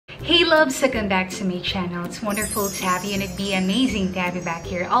loves, welcome back to my channel. It's wonderful to have you and it'd be amazing to have you back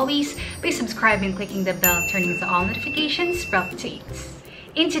here always by subscribing, clicking the bell, turning to all notifications for updates.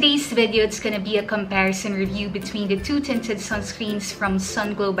 In today's video, it's gonna be a comparison review between the two tinted sunscreens from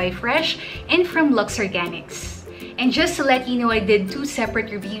Sunglow by Fresh and from LUXE Organix. And just to let you know, I did two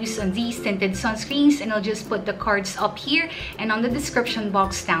separate reviews on these tinted sunscreens and I'll just put the cards up here and on the description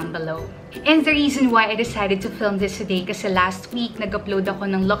box down below. And the reason why I decided to film this today kasi last week nag-upload ako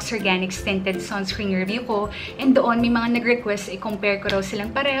ng LUXE Organix tinted sunscreen review ko and doon may mga nag-request i-compare ko raw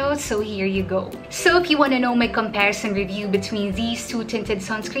silang pareho, so here you go. So if you wanna know my comparison review between these two tinted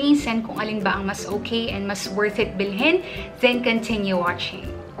sunscreens and kung alin ba ang mas okay and mas worth it bilhin, then continue watching.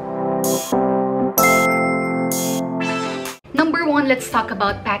 Number one, let's talk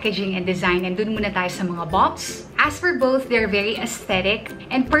about packaging and design and dun muna tayo sa mga box. As for both, they're very aesthetic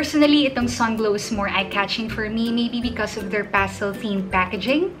and personally, itong Sunglow is more eye-catching for me, maybe because of their pastel-themed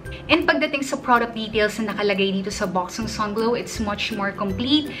packaging. And pagdating sa product details na nakalagay dito sa box ng Sunglow, it's much more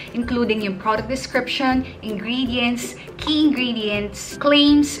complete, including yung product description, ingredients, key ingredients,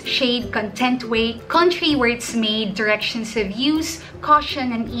 claims, shade, content weight, country where it's made, directions of use,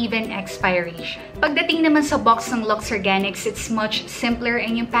 caution, and even expiration. Pagdating naman sa box ng LUXE Organix, it's much simpler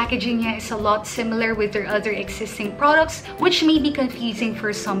and yung packaging niya is a lot similar with their other existing products, which may be confusing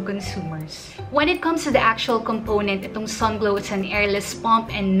for some consumers. When it comes to the actual component, itong Sunglow is an airless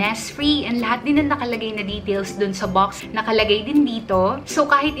pump and mess-free and lahat din na nakalagay na details dun sa box, nakalagay din dito. So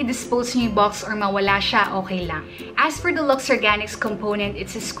kahit i-dispose nyo yung box or mawala siya, okay lang. As for the LUXE Organix component,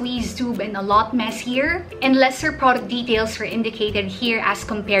 it's a squeeze tube and a lot messier and lesser product details are indicated here as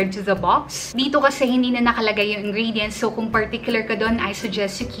compared to the box. Dito kasi hindi na nakalagay yung ingredients, so kung particular ka dun, I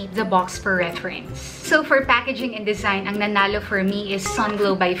suggest you keep the box for reference. So for packaging and design, ang nanalo for me is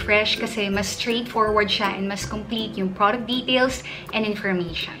Sunglow by Fresh kasi mas straightforward siya and mas complete yung product details and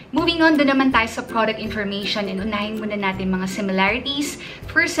information. Moving on, doon naman tayo sa product information and unahin muna natin mga similarities.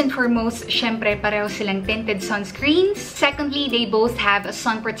 First and foremost, syempre pareho silang tinted sunscreens. Secondly, they both have a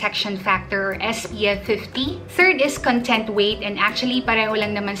sun protection factor or SPF 50. Third is content weight and actually pareho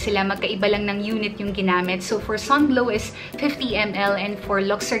lang naman sila, magkaiba lang ng unit yung ginamit. So for Sunglow is 50 ml and for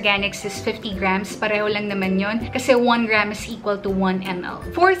LUXE Organix is 50 grams. Pareho lang naman yon kasi 1 gram is equal to 1 ml.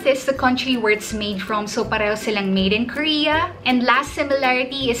 Fourth is the country where it's made from. So pareho silang made in Korea. And last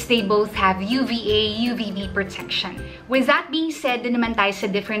similarity is they both have UVA, UVB protection. With that being said, dun naman tayo sa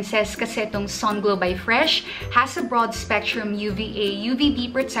differences kasi itong Sunglow by Fresh has a broad spectrum UVA, UVB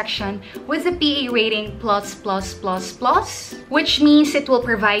protection with a PA rating ++++, which means it will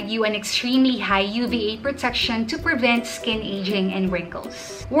provide you an extremely high UVA protection to prevent skin aging and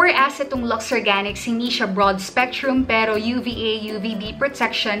wrinkles. Whereas itong LUXE Organix, hindi siya broad spectrum pero UVA, UVB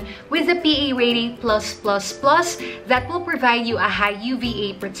protection with a PA rating +++ that will provide you a high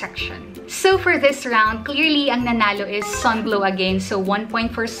UVA protection. So for this round, clearly ang nanalo is Sunglow again. So 1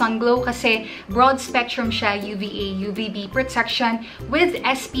 point for Sunglow kasi broad spectrum siya, UVA, UVB protection with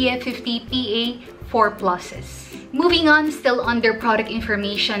SPF 50 PA 4 pluses. Moving on, still under product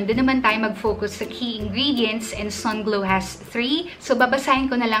information, doon naman tayo mag-focus sa key ingredients and Sunglow has 3. So babasahin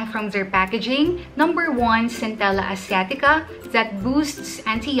ko na lang from their packaging. Number 1, Centella asiatica that boosts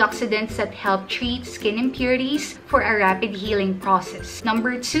antioxidants that help treat skin impurities for a rapid healing process.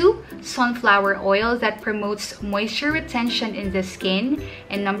 Number 2, sunflower oil that promotes moisture retention in the skin.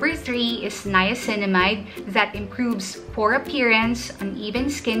 And number 3 is niacinamide that improves pore appearance, uneven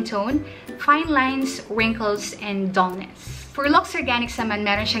skin tone, fine lines, wrinkles, and dullness. For LUXE Organix naman,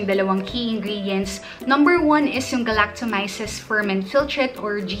 meron siyang dalawang key ingredients. Number 1 is yung galactomyces ferment filtrate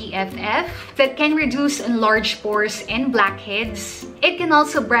or GFF that can reduce enlarged pores and blackheads. It can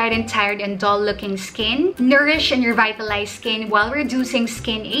also brighten tired and dull-looking skin, nourish and revitalize skin while reducing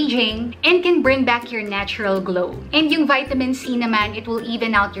skin aging, and can bring back your natural glow. And yung vitamin C naman, it will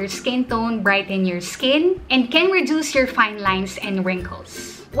even out your skin tone, brighten your skin, and can reduce your fine lines and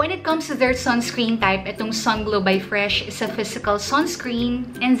wrinkles. When it comes to their sunscreen type, itong Sunglow by Fresh is a physical sunscreen.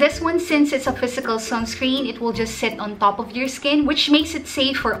 And this one, since it's a physical sunscreen, it will just sit on top of your skin, which makes it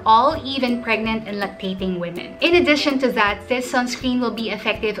safe for all, even pregnant and lactating women. In addition to that, this sunscreen will be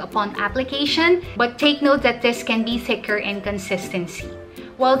effective upon application, but take note that this can be thicker in consistency.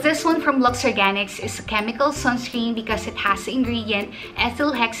 While this one from LUXE Organix is a chemical sunscreen because it has the ingredient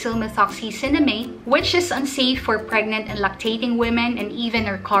ethylhexylmethoxycinnamate, which is unsafe for pregnant and lactating women and even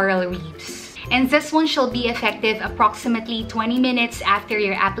our coral reefs. And this one shall be effective approximately 20 minutes after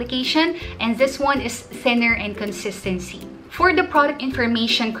your application, and this one is thinner in consistency. For the product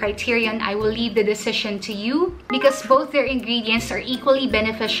information criterion, I will leave the decision to you because both their ingredients are equally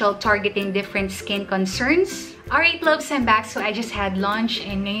beneficial targeting different skin concerns. Alright, loves, I'm back. So, I just had lunch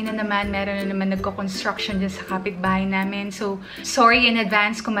and ngayon na naman, meron na naman nagko-construction dyan sa kapitbahay namin. So, sorry in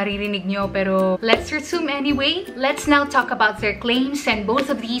advance kung maririnig nyo, pero let's resume anyway. Let's now talk about their claims, and both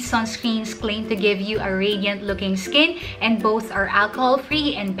of these sunscreens claim to give you a radiant-looking skin, and both are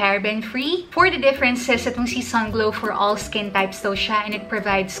alcohol-free and paraben-free. For the differences, itong si Sunglow for all skin types daw siya, and it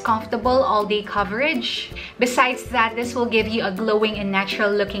provides comfortable all-day coverage. Besides that, this will give you a glowing and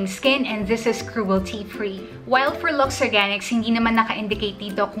natural-looking skin, and this is cruelty-free. While for LUXE Organix, hindi naman naka-indicate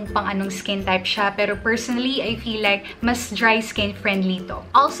dito kung pang anong skin type siya, pero personally, I feel like mas dry skin friendly to.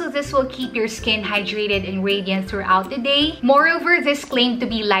 Also, this will keep your skin hydrated and radiant throughout the day. Moreover, this claimed to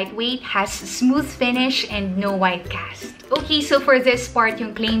be lightweight, has smooth finish, and no white cast. Okay, so for this part,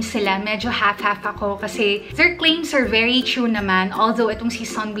 yung claims sila, medyo half-half ako kasi their claims are very true naman. Although, itong si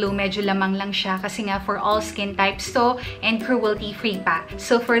Sunglow, medyo lamang lang siya kasi nga for all skin types to and cruelty-free pa.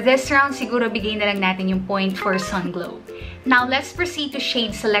 So for this round, siguro bigay na lang natin yung point for Sunglow. Now, let's proceed to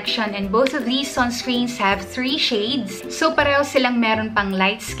shade selection, and both of these sunscreens have 3 shades. So, pareho silang meron pang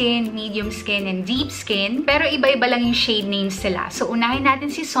light skin, medium skin, and deep skin. Pero iba-iba lang yung shade names sila. So, unahin natin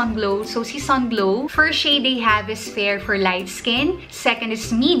si Sunglow. So, si Sunglow, first shade they have is fair for light skin. Second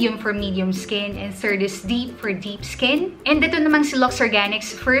is medium for medium skin. And third is deep for deep skin. And dito namang si LUXE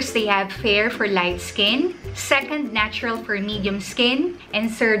Organix, first they have fair for light skin. Second, natural for medium skin.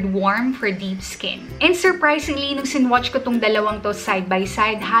 And third, warm for deep skin. And surprisingly, nung sinwatch ko tong dalawang to side by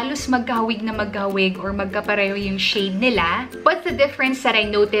side, halos magkahawig na magkahawig or magkapareho yung shade nila. But the difference that I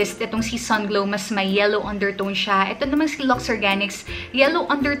noticed, itong si Sunglow, mas may yellow undertone siya. Ito naman si LUXE Organix, yellow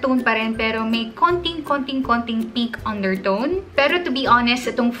undertone pa rin pero may konting pink undertone. Pero to be honest,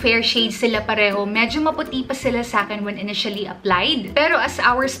 itong fair shades sila pareho, medyo maputi pa sila sa akin when initially applied. Pero as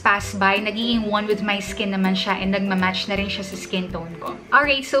hours pass by, nagiging one with my skin naman siya and nagmamatch na rin siya sa skin tone ko.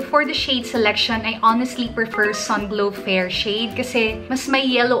 Alright, so for the shade selection, I honestly prefer Sunglow Fair shade kasi mas may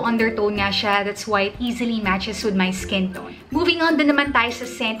yellow undertone nga siya. That's why it easily matches with my skin tone. Moving on din naman tayo sa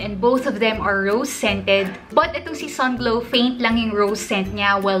scent, and both of them are rose scented. But itong si Sunglow, faint lang yung rose scent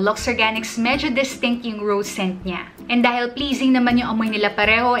niya, while LUXE Organix, medyo distinct yung rose scent niya. And dahil pleasing naman yung amoy nila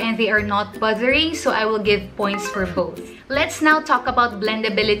pareho and they are not bothering, so I will give points for both. Let's now talk about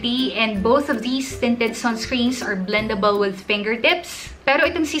blendability, and both of these tinted sunscreens are blendable with fingertips. Pero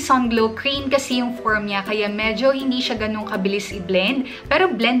itong si Sunglow, cream kasi yung form niya, kaya medyo hindi siya ganun kabilis i-blend. Pero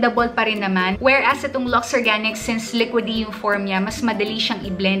blendable pa rin naman. Whereas itong LUXE Organix, since liquidy yung form niya, mas madali siyang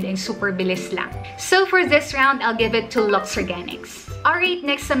i-blend and super bilis lang. So for this round, I'll give it to LUXE Organix. Alright,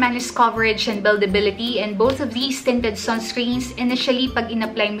 next naman is coverage and buildability, and both of these tinted sunscreens, initially pag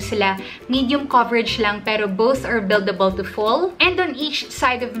in-apply mo sila, medium coverage lang, pero both are buildable to full. And on each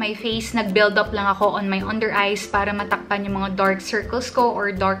side of my face, nag-build up lang ako on my under eyes para matakpan yung mga dark circles ko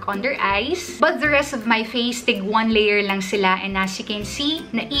or dark under eyes. But the rest of my face, tig one layer lang sila, and as you can see,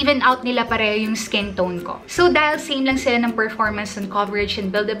 na-even out nila pareho yung skin tone ko. So dahil same lang sila ng performance on coverage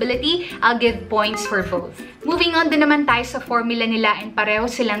and buildability, I'll give points for both. Moving on din naman tayo sa formula nila, and pareho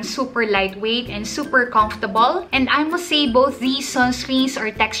silang super lightweight and super comfortable. And I must say both these sunscreens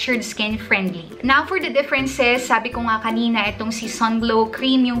are textured skin friendly. Now for the differences, sabi ko nga kanina, itong si Sunglow,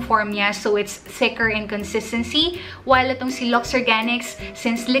 cream yung form niya, so it's thicker in consistency. While itong si LUXE Organix,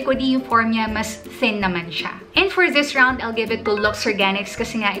 since liquidy yung form niya, mas thin naman siya. And for this round, I'll give it to LUXE Organix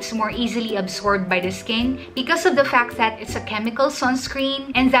kasi nga it's more easily absorbed by the skin because of the fact that it's a chemical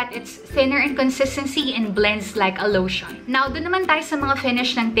sunscreen and that it's thinner in consistency and blends like a lotion. Now, doon naman tayo sa mga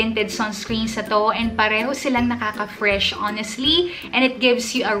finish ng tinted sunscreens na to, and pareho silang nakaka-fresh honestly, and it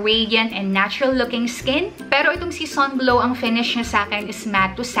gives you a radiant and natural looking skin. Pero itong si Sunglow, ang finish niya sa akin is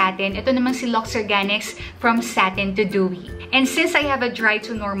matte to satin. Ito naman si LUXE Organix, from satin to dewy. And since I have a dry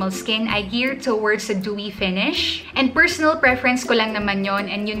to normal skin, I gear towards a dewy finish. And personal preference ko lang naman yon,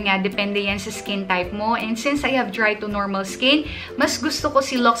 and yun nga, depende yan sa skin type mo. And since I have dry to normal skin, mas gusto ko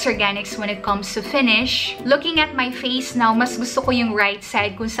si LUXE Organix when it comes to finish. Looking at my face now, mas gusto ko yung right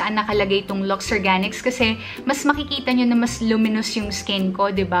side kung saan nakalagay itong LUXE Organix kasi mas makikita nyo na mas luminous yung skin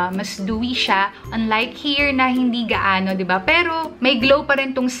ko, diba? Mas dewy siya. Unlike here na hindi gaano, diba? Pero may glow pa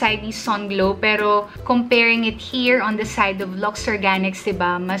rin tong side ni Sunglow, pero comparing it here on the side of LUXE Organix,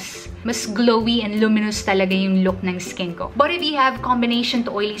 diba? Mas glowy and luminous talaga yung look ng skin ko. But if you have combination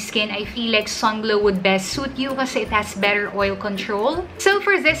to oily skin, I feel like Sunglow would best suit you kasi it has better oil control. So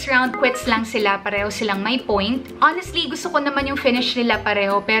for this round, quits lang sila. Pareho silang may point. Honestly, gusto ko naman yung finish nila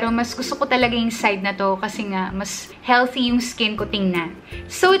pareho, pero mas gusto ko talaga yung side na to kasi nga mas healthy yung skin ko tingnan.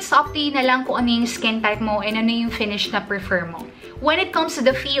 So it's up to you na lang kung ano yung skin type mo and ano yung finish na prefer mo. When it comes to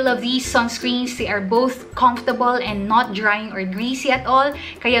the feel of these sunscreens, they are both comfortable and not drying or greasy at all,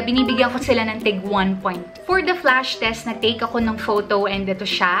 kaya binibigyan ko sila ng tig 1 point. For the flash test, nag-take ako ng photo and ito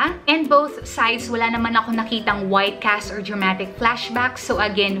siya. And both sides, wala naman ako nakitang white cast or dramatic flashback, so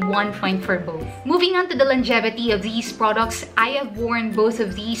again, 1 point for both. Moving on to the longevity of these products, I have worn both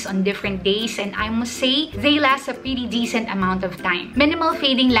of these on different days and I must say, they last a pretty decent amount of time. Minimal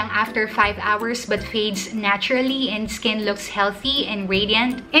fading lang after 5 hours but fades naturally and skin looks healthy and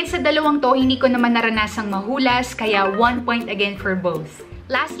radiant. And sa dalawang to, hindi ko naman naranasang mahulas, kaya 1 point again for both.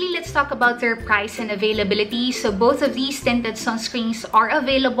 Lastly, let's talk about their price and availability. So both of these tinted sunscreens are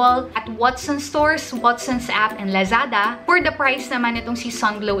available at Watsons stores, Watsons app, and Lazada. For the price naman, itong si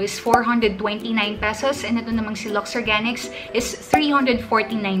Sunglow is 429 pesos and ito namang si LUXE ORGANIX is 349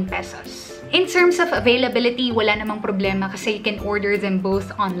 pesos. In terms of availability, wala namang problema kasi you can order them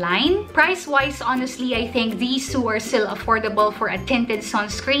both online. Price-wise, honestly, I think these two are still affordable for a tinted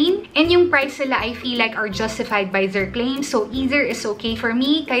sunscreen. And yung price nila, I feel like are justified by their claims. So either is okay for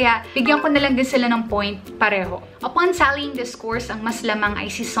me, kaya bigyan ko na lang din sila ng point pareho. Upon tallying the scores, ang mas lamang ay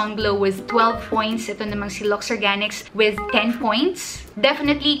si Sunglow with 12 points. Ito namang si LUXE ORGANIX with 10 points.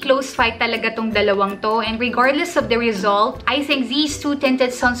 Definitely close fight talaga tong dalawang to. And regardless of the result, I think these two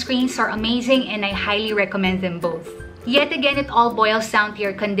tinted sunscreens are amazing and I highly recommend them both. Yet again, it all boils down to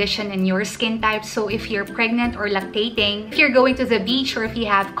your condition and your skin type. So if you're pregnant or lactating, if you're going to the beach, or if you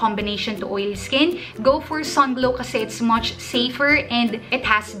have combination to oily skin, go for Sunglow kasi it's much safer and it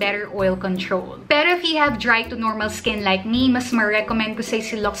has better oil control. Pero if you have dry to normal skin like me, mas ma-recommend ko si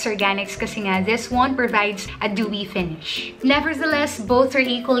LUXE ORGANIX kasi nga this one provides a dewy finish. Nevertheless, both are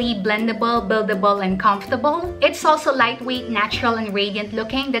equally blendable, buildable, and comfortable. It's also lightweight, natural, and radiant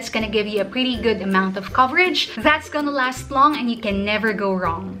looking. That's gonna give you a pretty good amount of coverage. That's gonna last long and you can never go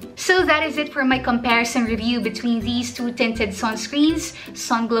wrong. So that is it for my comparison review between these two tinted sunscreens,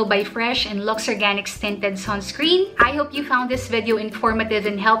 Sunglow by Fresh and LUXE ORGANIX tinted sunscreen. I hope you found this video informative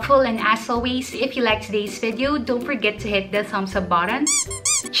and helpful, and as always, if you liked today's video, don't forget to hit the thumbs up button.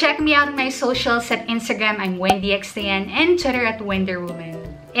 Check me out on my socials. At Instagram, I'm WendyXdiane, and Twitter at WonderWoman.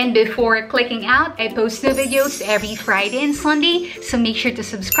 And before clicking out, I post new videos every Friday and Sunday, so make sure to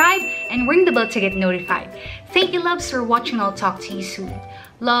subscribe and ring the bell to get notified. Thank you, loves, for watching. I'll talk to you soon.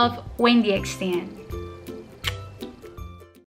 Love, WendyXdiane.